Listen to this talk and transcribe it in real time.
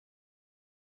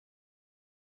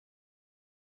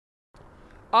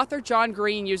Author John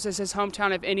Green uses his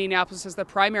hometown of Indianapolis as the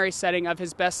primary setting of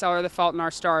his bestseller, The Fault in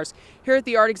Our Stars. Here at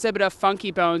the art exhibit of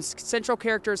Funky Bones, central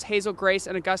characters Hazel Grace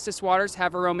and Augustus Waters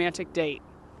have a romantic date.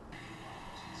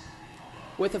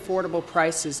 With affordable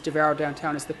prices, Devereux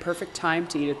Downtown is the perfect time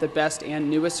to eat at the best and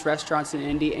newest restaurants in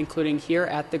Indy, including here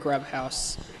at the Grub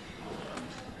House.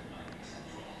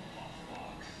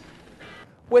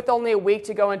 With only a week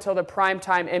to go until the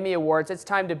Primetime Emmy Awards, it's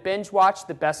time to binge watch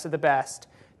the best of the best.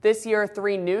 This year,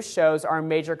 3 new shows are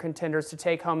major contenders to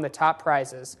take home the top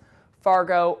prizes: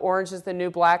 Fargo, Orange is the New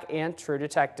Black, and True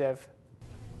Detective.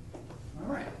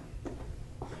 All right.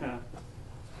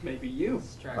 Maybe you.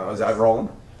 Is that rolling?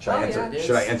 Should I enter? Yeah,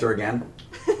 should I enter again?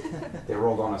 They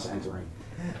rolled on us entering.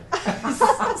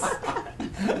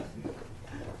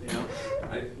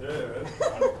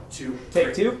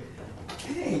 Take 2.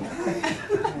 Okay.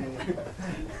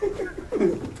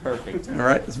 Perfect. All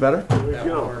right, it's better. That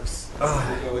works. We'll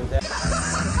go with that.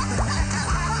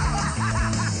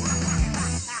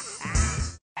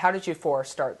 How did you 4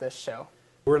 start this show?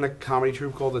 We're in a comedy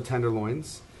troupe called the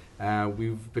Tenderloins.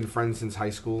 We've been friends since high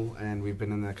school, and we've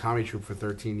been in the comedy troupe for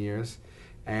 13 years.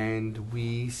 And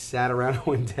we sat around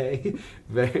one day.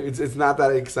 It's not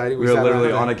that exciting. We were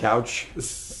literally on a couch.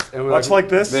 And Much like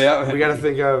this? Yeah. We got to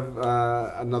think of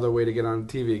another way to get on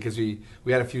TV, because we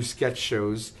had a few sketch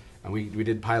shows, and we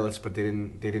did pilots, but they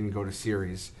didn't go to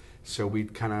series. So we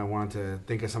kind of wanted to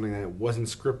think of something that wasn't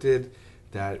scripted,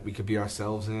 that we could be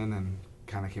ourselves in, and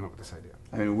kind of came up with this idea.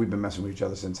 I mean, we've been messing with each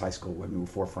other since high school. I mean, we're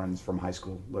 4 friends from high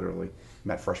school, literally.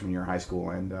 Met freshman year of high school,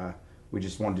 and we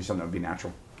just wanted to do something that would be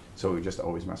natural. So we just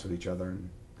always mess with each other, and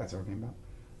that's how it came about.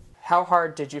 How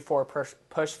hard did you 4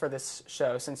 push for this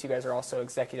show, since you guys are also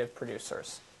executive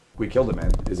producers? We killed it,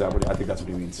 man. Is that what? I think that's what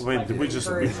he means. I mean, we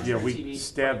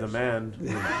stabbed a man.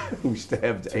 We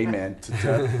stabbed a man to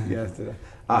death. Yes.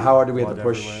 How hard did we have to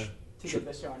push? To get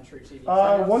the show on True TV?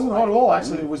 It wasn't hard at all.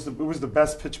 Actually, it was the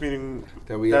best pitch meeting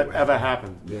that ever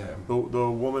happened. Yeah.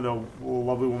 The woman, a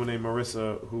lovely woman named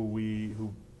Marissa,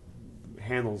 who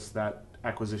handles that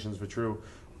acquisitions for True,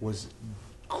 was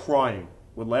crying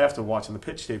with laughter watching the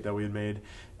pitch tape that we had made,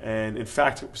 and in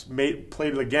fact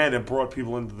played it again and brought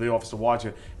people into the office to watch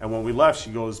it. And when we left,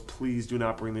 she goes, "Please do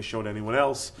not bring this show to anyone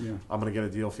else. Yeah. I'm going to get a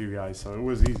deal for you guys." So it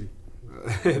was easy.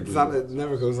 It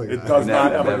never goes like that. It does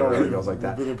not ever goes like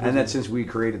that. And then since we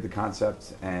created the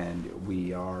concept and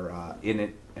we are in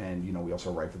it, and we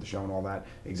also write for the show and all that,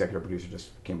 executive producer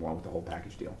just came along with the whole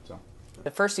package deal. So the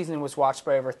first season was watched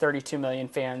by over 32 million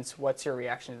fans. What's your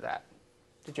reaction to that?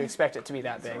 Did you expect it to be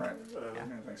that big? All right. Yeah.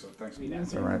 Thanks.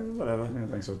 That's all right. Whatever. Yeah,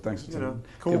 thanks.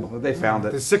 Cool. They found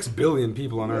it. There's 6 billion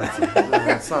people on Earth.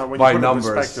 That's not, when By you put numbers.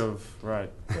 in perspective,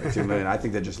 right? 2 million. I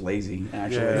think they're just lazy.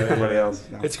 Actually, Yeah. everybody else.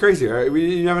 No. It's crazy, right?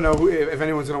 You never know if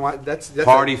anyone's gonna watch. That's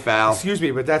Party foul. Excuse me,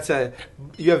 but that's a.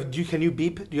 Can you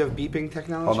beep? Do you have beeping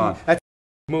technology? Hold on. That's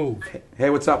a move.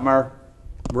 Hey, what's up, Mer?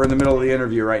 We're in the middle of the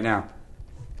interview right now.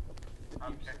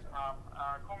 Okay.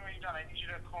 Call me when you're done. I need you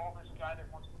to call this guy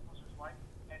that wants to lose his life.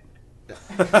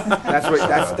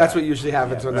 That's what usually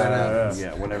happens when that happens.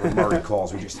 Yeah, whenever Murray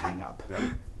calls, we just hang up.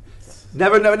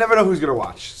 Never know who's gonna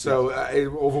watch. So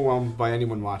overwhelmed by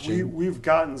anyone watching. We've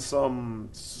gotten some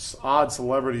odd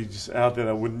celebrities out there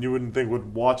that you wouldn't think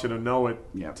would watch it or know it.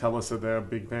 Yeah. Tell us that they're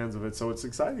big fans of it, so it's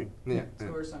exciting. Yeah.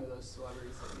 Who are some of those celebrities?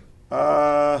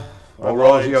 Well,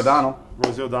 Rosie O'Donnell.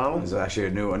 Rosie O'Donnell is actually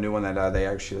a new one that they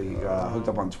actually hooked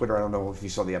up on Twitter. I don't know if you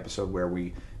saw the episode where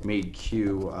we made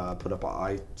Q put up an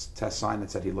eye test sign that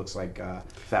said he looks like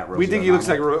fat Rosie. We think O'Donnell. he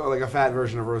looks like a fat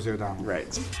version of Rosie O'Donnell.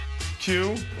 Right.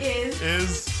 Q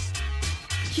is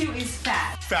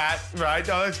fat. Fat, right?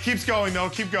 No, it keeps going, though.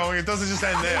 Keep going. It doesn't just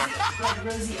end there. Like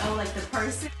Rosie O, like the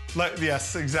person?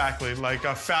 Yes, exactly. Like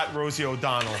a fat Rosie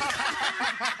O'Donnell.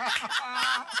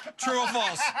 True or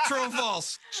false? True or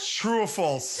false? True or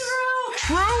false?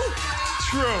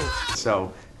 True.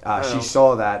 So she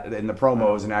saw that in the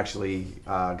promos and actually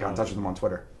got in touch with him on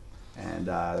Twitter. And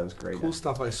that was great. Cool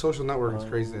stuff. Like social networking is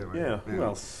crazy. Yeah. Who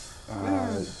else?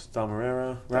 Don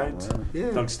Marrera, right?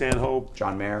 Yeah. Doug Stanhope.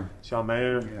 John Mayer.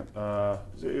 Yep. The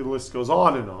list goes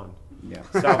on and on. Yeah.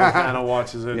 Sal Vulcano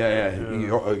watches it. Yeah.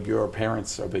 Your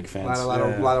parents are big fans. A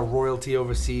lot of royalty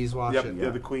overseas watch it.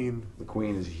 Yeah, the Queen. The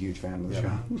Queen is a huge fan of the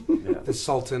show. The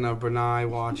Sultan of Brunei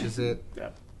watches it. Yeah.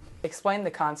 Explain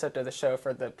the concept of the show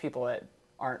for the people that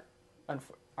aren't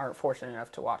fortunate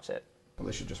enough to watch it. Well,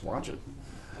 they should just watch it.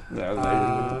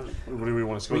 What do we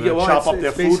want to chop up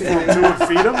their food for them too and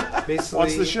feed them? Basically,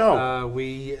 what's the show?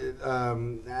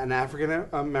 An African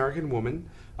American woman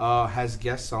has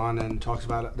guests on and talks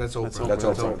about it. That's over. That's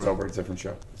over. It's over. It's a different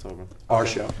show. It's over. Our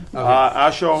show. Okay.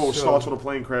 Our show starts with a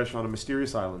plane crash on a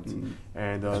mysterious island,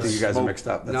 and I think you guys are mixed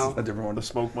up. That's a different one. The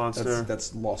smoke monster.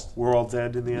 That's lost. We're all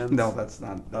dead in the end. No, that's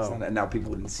not. That's not. And now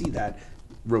people didn't see that.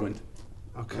 Ruined.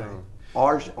 Okay.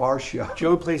 Our show.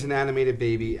 Joe plays an animated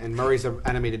baby, and Murray's an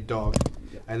animated dog,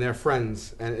 and they're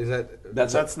friends. And is that?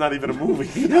 That's not even a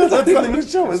movie. That's not even a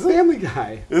show. It's Family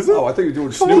Guy. Is it? Oh, I thought you were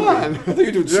doing Snoopy. I thought you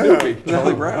were doing Snoopy.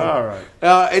 Charlie Brown. All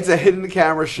right. It's a hidden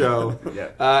camera show.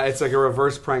 Yeah. It's like a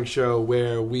reverse prank show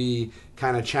where we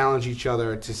kind of challenge each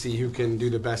other to see who can do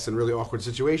the best in really awkward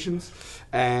situations.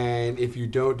 And if you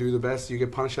don't do the best, you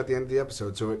get punished at the end of the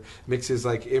episode. So it mixes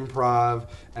like improv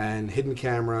and hidden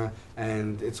camera.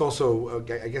 And it's also,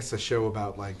 I guess, a show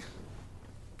about like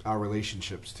our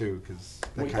relationships too, because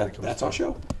That's our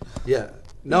show. Yeah.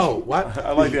 No, what?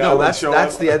 I like the no. show.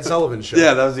 That's the Ed Sullivan show.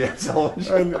 Yeah, that was the Ed Sullivan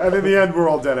show. And in the end, we're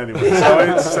all dead anyway. So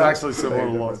it's actually similar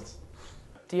to Lost.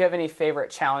 Do you have any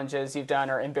favorite challenges you've done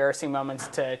or embarrassing moments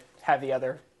to have the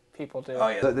other people do? Oh,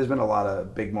 yeah. There's been a lot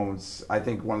of big moments. I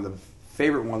think one of the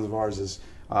favorite ones of ours is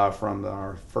from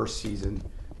our first season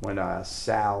when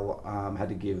Sal had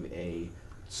to give a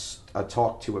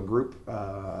talk to a group,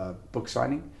 book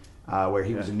signing, where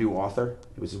he was a new author.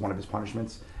 It was one of his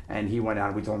punishments. And he went out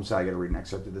and we told him, Sal, I got to read an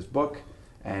excerpt of this book.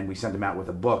 And we sent him out with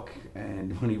a book.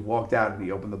 And when he walked out and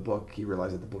he opened the book, he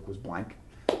realized that the book was blank.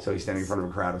 So he's standing in front of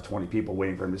a crowd of 20 people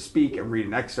waiting for him to speak and read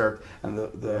an excerpt, and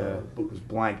the book was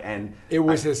blank. And it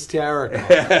was hysterical.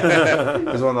 It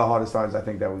was one of the hardest times I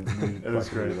think that we It was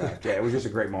great. Yeah, it was just a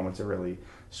great moment to really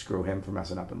screw him for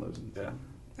messing up and losing. Yeah.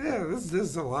 Yeah, this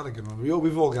is a lot of good ones.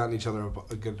 We've all gotten each other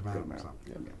a good amount. So.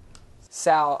 Yeah.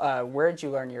 Sal, where did you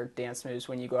learn your dance moves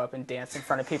when you go up and dance in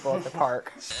front of people at the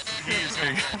park?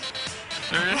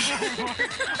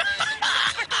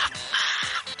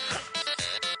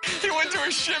 He went to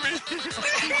a shimmy.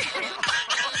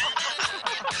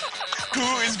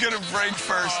 Who is going to break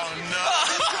first? Oh,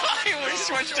 no. We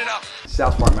switched it up.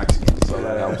 South Park Mexican, so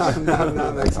that helps.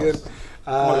 not Mexican.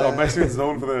 Are Mexicans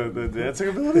known for the dancing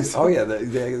abilities? Oh, yeah. No,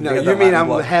 they you mean I'm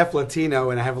blood. half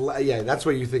Latino and I have, that's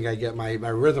where you think I get my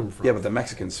rhythm from. Yeah, but the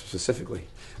Mexicans specifically.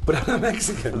 But I'm not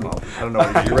Mexican. Well, I don't know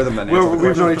what your rhythm then is.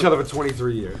 We've known each other for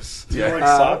 23 years. Do you like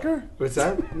soccer? What's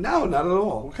that? No, not at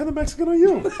all. What kind of Mexican are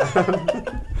you?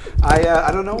 I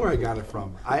don't know where I got it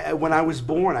from. When I was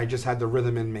born, I just had the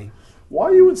rhythm in me. Why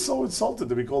are you so insulted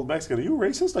to be called Mexican? Are you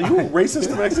racist? Are you racist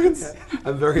to Mexicans?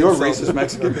 I'm very You're a insulted. racist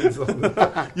Mexican.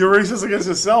 You're racist against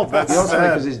yourself. That's You know, sad.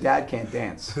 because his dad can't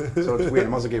dance. So it's weird. It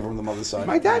must have gave him the mother's side.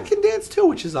 My dad can dance too,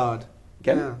 which is odd.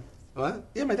 Can Yeah. What?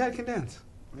 Yeah, my dad can dance.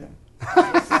 Yeah.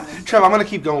 Trevor, I'm going to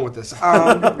keep going with this.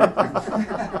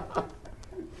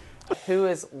 Who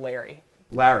is Larry?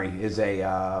 Larry is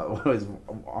was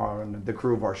on the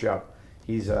crew of our show.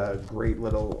 He's a great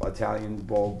little Italian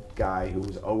bald guy who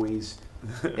was always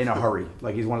in a hurry.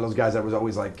 Like he's one of those guys that was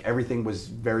always like everything was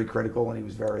very critical, and he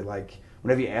was very like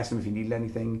whenever you asked him if he needed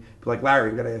anything, be like,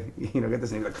 Larry, we gotta get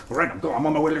this. And he'd be like, right, I'm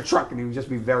on my way to the truck, and he would just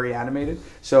be very animated.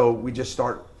 So we just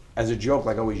start as a joke,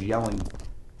 like always yelling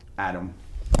at him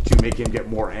to make him get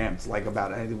more amped, like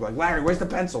about anything. Like, Larry, where's the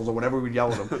pencils, or whatever we'd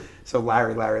yell at him. So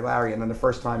Larry, and then the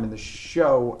first time in the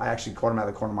show, I actually caught him out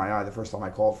of the corner of my eye. The first time I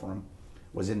called for him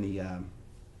was in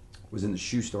the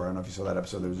shoe store. I don't know if you saw that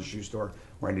episode. There was a shoe store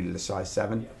where I needed a size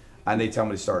 7, and they tell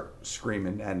me to start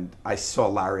screaming, and I saw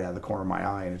Larry out of the corner of my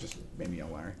eye, and it just made me yell,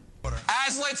 Larry.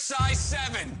 Aslet size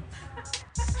 7.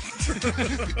 Do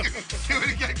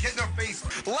it again. Get in their face.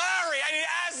 Larry, I need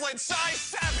Aslet size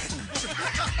 7.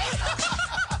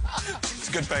 It's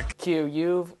a good pick. Q,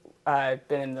 you've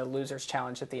been in the Losers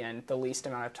Challenge at the end the least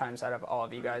amount of times out of all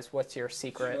of you guys. What's your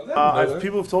secret?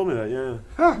 People have told me that,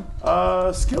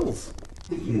 yeah. Skills.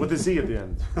 With a Z at the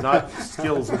end. Not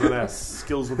skills with an S.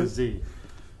 Skills with a Z.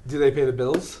 Do they pay the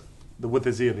bills? With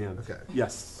a Z at the end. Okay.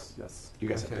 Yes. You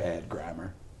guys have bad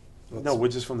grammar. No, we're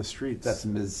just from the streets. That's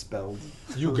misspelled.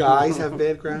 You guys have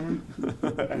bad grammar?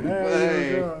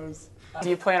 Hey. Do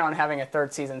you plan on having a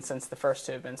third season since the first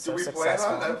 2 have been so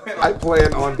successful? I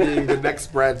plan on being the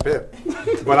next Brad Pitt,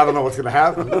 but I don't know what's going to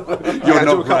happen. I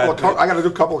got to do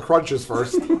a couple of crunches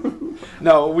first.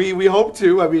 No, we hope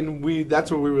to. I mean, that's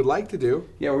what we would like to do.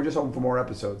 Yeah, we're just hoping for more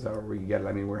episodes. However we can get it.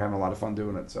 I mean, we're having a lot of fun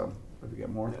doing it. So if we get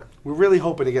more, we're really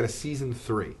hoping to get a season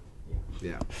 3.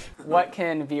 Yeah. What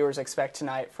can viewers expect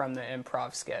tonight from the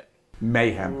improv skit?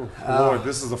 mayhem. Lord,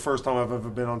 this is the first time I've ever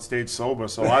been on stage sober,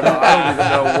 so I don't even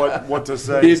know what to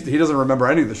say. He doesn't remember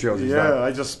any of the shows he's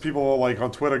done. People are like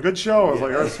on Twitter, good show. I was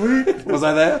like, oh, sweet. Was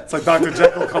I there? It's like Dr.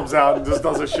 Jekyll comes out and just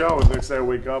does a show, and the next day I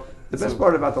wake up. The best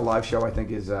part about the live show, I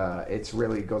think, is it's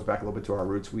really goes back a little bit to our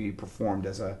roots. We performed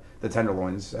as the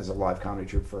Tenderloins as a live comedy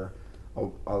troupe for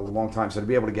a long time. So to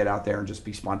be able to get out there and just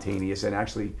be spontaneous and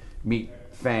actually meet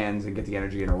fans and get the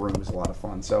energy in a room is a lot of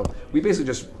fun. So we basically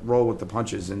just roll with the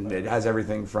punches, and it has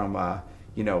everything from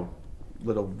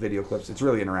little video clips. It's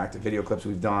really interactive. Video clips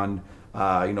we've done.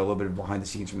 A little bit of behind the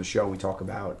scenes from the show we talk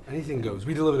about. Anything goes.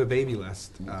 We delivered a baby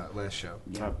last show.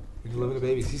 Yeah. We delivered a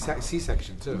baby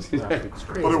C-section too. It's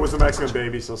crazy. But it was a Mexican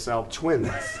baby, so Sal. Twins.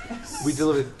 We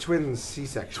delivered twins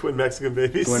C-section. Twin Mexican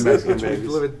babies. Twin Mexican We babies.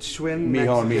 delivered twin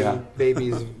Mijo and Mexican Mija.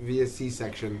 babies via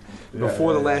C-section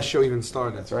before the last show even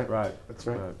started. That's right. Right. That's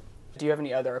right. Do you have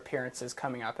any other appearances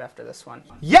coming up after this one?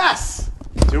 Yes!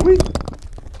 Do we?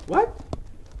 What?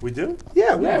 We do?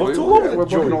 Yeah, Yeah, booked we're all over the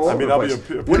booking all I mean, over I'll the be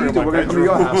place. What do you do? We're going to come to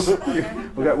your house.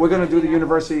 bedroom. We're going to do the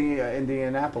University of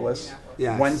Indianapolis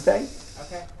Yes. Wednesday.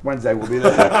 Okay. Wednesday we'll be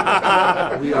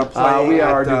there. We are playing. We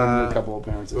are at, doing a couple of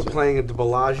appearances. We're playing at the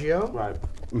Bellagio. Right.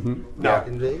 Yeah.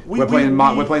 In Vegas. We're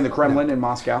playing the Kremlin in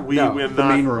Moscow. We're the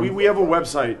main room. We have a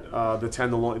website,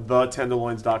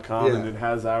 thetenderloins.com, Yeah. and it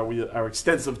has our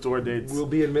extensive tour dates. We'll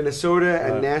be in Minnesota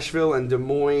and Nashville and Des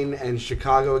Moines and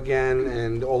Chicago again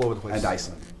and all over the place. And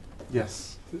Iceland.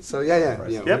 Yes. So yeah.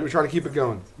 Yep. We're trying to keep it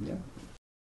going. Yeah.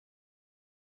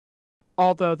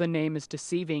 Although the name is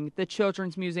deceiving, the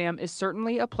Children's Museum is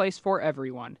certainly a place for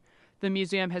everyone. The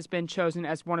museum has been chosen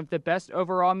as one of the best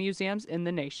overall museums in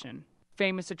the nation.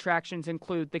 Famous attractions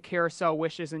include the Carousel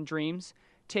Wishes and Dreams,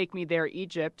 Take Me There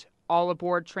Egypt, All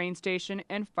Aboard train station,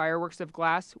 and Fireworks of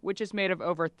Glass, which is made of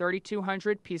over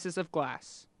 3,200 pieces of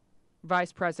glass.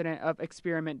 Vice President of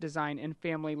Experiment Design and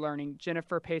Family Learning,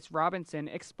 Jennifer Pace Robinson,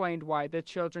 explained why the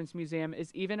Children's Museum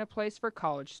is even a place for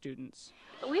college students.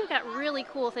 We've got really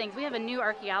cool things. We have a new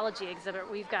archaeology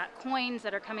exhibit. We've got coins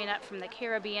that are coming up from the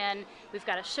Caribbean. We've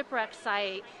got a shipwreck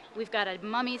site. We've got a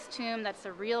mummy's tomb that's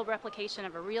a real replication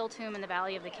of a real tomb in the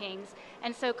Valley of the Kings.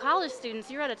 And so college students,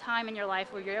 you're at a time in your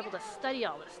life where you're able to study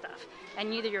all this stuff.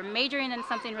 And either you're majoring in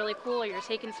something really cool or you're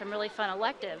taking some really fun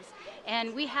electives.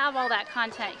 And we have all that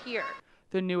content here.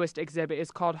 The newest exhibit is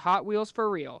called Hot Wheels for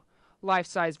Real.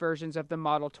 Life-size versions of the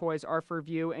model toys are for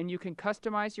view, and you can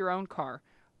customize your own car.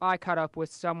 I caught up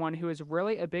with someone who is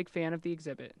really a big fan of the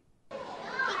exhibit.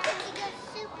 Because he goes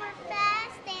super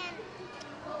fast and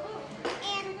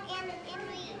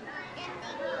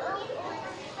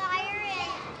fire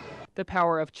and... The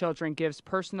Power of Children gives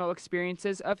personal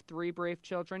experiences of 3 brave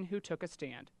children who took a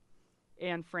stand.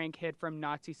 Anne Frank hid from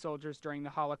Nazi soldiers during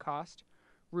the Holocaust.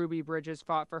 Ruby Bridges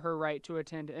fought for her right to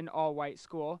attend an all-white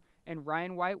school, and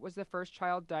Ryan White was the first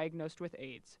child diagnosed with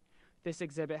AIDS. This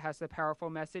exhibit has the powerful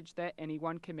message that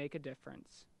anyone can make a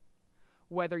difference.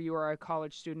 Whether you are a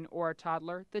college student or a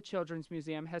toddler, the Children's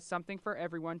Museum has something for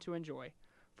everyone to enjoy.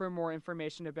 For more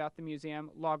information about the museum,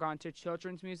 log on to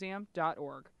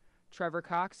childrensmuseum.org. Trevor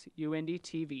Cox,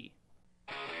 UND-TV.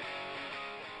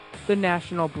 The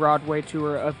national Broadway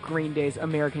tour of Green Day's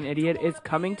American Idiot is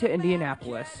coming to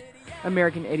Indianapolis.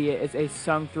 American Idiot is a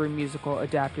sung-through musical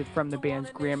adapted from the band's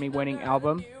Grammy-winning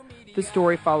album. The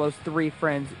story follows 3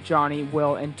 friends, Johnny,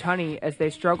 Will, and Tunny, as they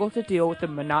struggle to deal with the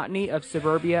monotony of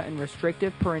suburbia and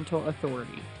restrictive parental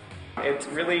authority. It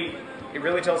really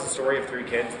tells the story of 3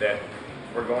 kids that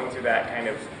were going through that kind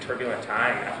of turbulent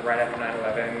time right after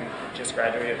 9/11, just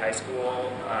graduated high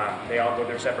school. They all go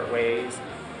their separate ways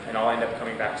and all end up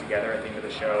coming back together at the end of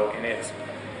the show. And it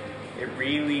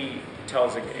really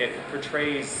it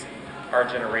portrays our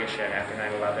generation after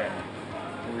 9/11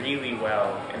 really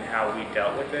well and how we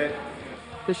dealt with it.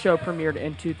 The show premiered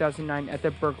in 2009 at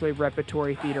the Berkeley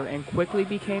Repertory Theater and quickly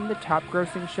became the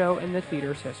top-grossing show in the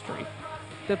theater's history.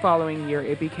 The following year,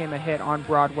 it became a hit on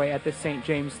Broadway at the St.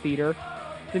 James Theater.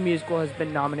 The musical has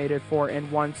been nominated for and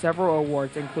won several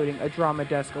awards, including a Drama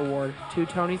Desk Award, 2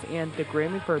 Tonys, and the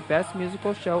Grammy for Best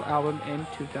Musical Show Album in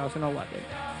 2011.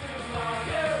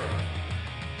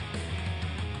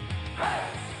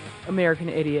 American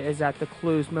Idiot is at the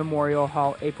Clues Memorial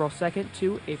Hall April 2nd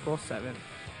to April 7th.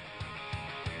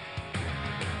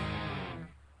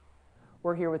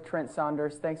 We're here with Trent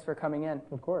Saunders. Thanks for coming in.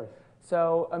 Of course.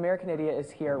 So American Idiot is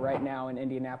here right now in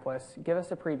Indianapolis. Give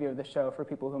us a preview of the show for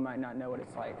people who might not know what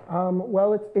it's like.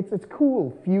 Well, it's cool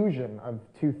fusion of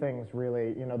 2 things,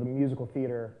 really. You know, the musical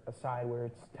theater aside, where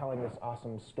it's telling this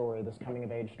awesome story, this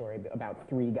coming-of-age story about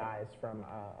 3 guys from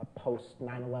a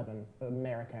post-9/11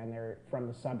 America, and they're from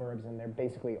the suburbs, and they're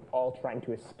basically all trying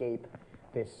to escape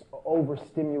this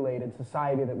overstimulated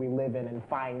society that we live in and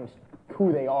find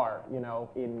who they are, you know,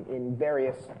 in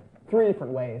various, 3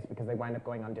 different ways, because they wind up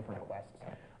going on different quests.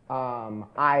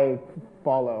 I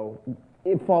fall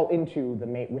into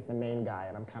with the main guy,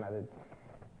 and I'm kind of the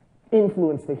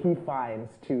influence that he finds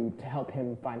to help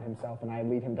him find himself, and I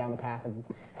lead him down the path of,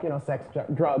 you know, sex,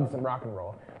 drugs, and rock and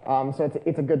roll. So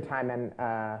it's a good time, and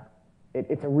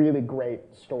it's a really great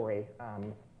story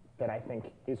that I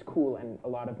think is cool, and a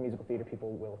lot of musical theater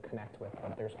people will connect with.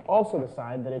 But there's also the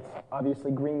side that it's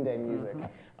obviously Green Day music,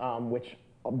 which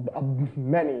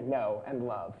many know and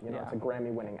love. You know, it's a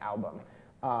Grammy-winning album.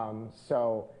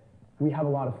 So we have a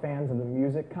lot of fans of the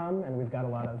music come, and we've got a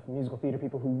lot of musical theater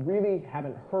people who really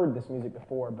haven't heard this music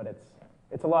before, but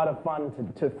it's a lot of fun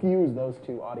to fuse those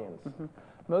two audiences.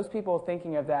 Most people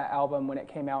thinking of that album when it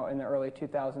came out in the early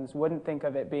 2000s wouldn't think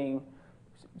of it being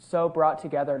so brought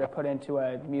together to put into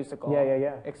a musical.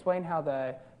 Yeah. Explain how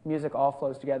the music all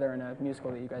flows together in a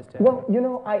musical that you guys did. Well, you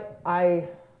know,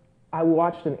 I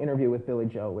watched an interview with Billy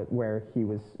Joe where he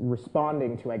was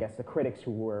responding to, I guess, the critics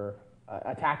who were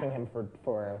attacking him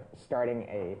for starting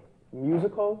a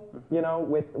musical, you know,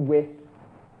 with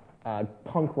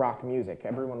punk rock music.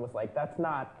 Everyone was like, that's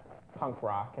not punk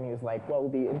rock. And he was like, well,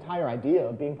 the entire idea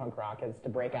of being punk rock is to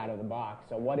break out of the box.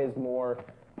 So what is more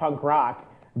punk rock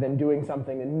than doing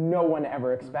something that no one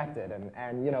ever expected?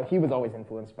 And you know, he was always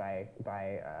influenced by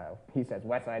he says,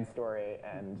 West Side Story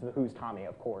and The Who's Tommy,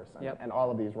 of course, and all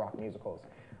of these rock musicals.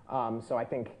 So I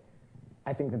think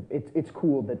that it's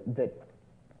cool that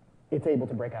it's able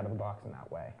to break out of the box in that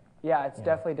way. Yeah, it's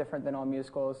definitely different than all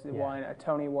musicals. It won a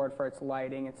Tony Award for its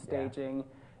lighting, its staging.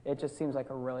 It just seems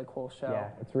like a really cool show. Yeah,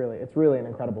 it's really an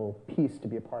incredible piece to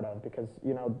be a part of, because,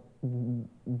 you know,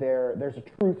 there's a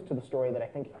truth to the story that I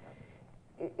think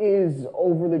is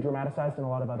overly dramatized in a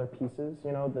lot of other pieces.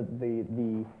 You know,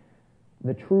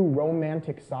 the true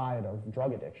romantic side of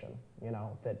drug addiction. You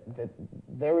know, that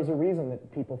there is a reason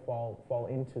that people fall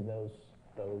into those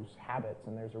habits,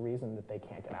 and there's a reason that they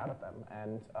can't get out of them.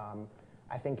 And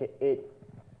I think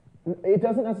it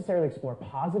doesn't necessarily explore a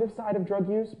positive side of drug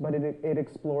use, but it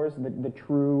explores the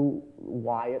true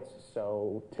why it's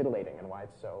so tittillating and why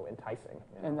it's so enticing.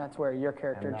 You know? And that's where your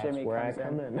character, Jimmy, comes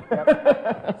in.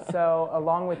 Yep. So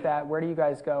along with that, where do you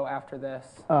guys go after this?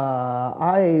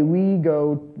 We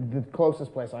go, the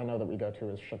closest place I know that we go to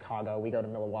is Chicago. We go to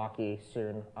Milwaukee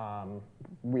soon.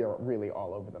 We are really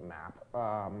all over the map.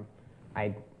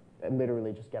 I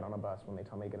literally just get on a bus when they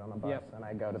tell me to get on a bus, and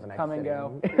I go to the next Come and city.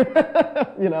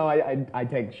 go. You know, I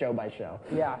take show by show.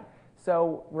 Yeah.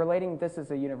 So relating this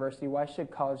as a university, why should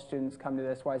college students come to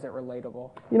this? Why is it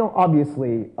relatable? You know,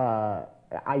 obviously,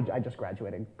 I just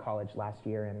graduated college last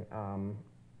year,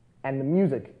 and the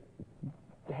music,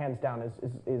 hands down,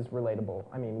 is relatable.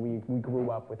 I mean, we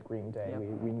grew up with Green Day.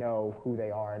 We know who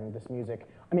they are, and this music.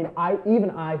 I mean, even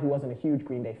I, who wasn't a huge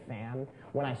Green Day fan,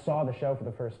 when I saw the show for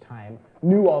the first time,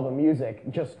 knew all the music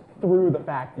just through the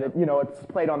fact that, you know, it's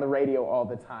played on the radio all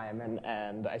the time,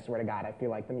 and I swear to God, I feel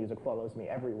like the music follows me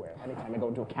everywhere. Anytime I go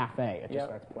into a cafe, it just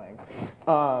starts playing.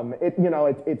 You know,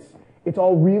 it's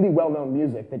all really well-known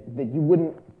music that you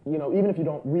wouldn't, you know, even if you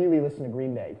don't really listen to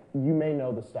Green Day, you may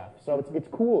know the stuff. So it's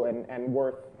cool and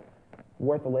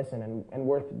worth a listen and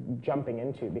worth jumping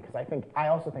into, because I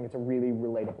also think it's a really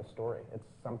relatable story. It's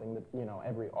something that, you know,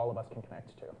 all of us can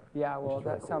connect to. Yeah, well,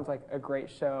 that sounds like a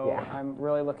great show. Yeah. I'm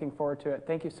really looking forward to it.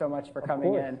 Thank you so much for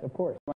coming in. Of course.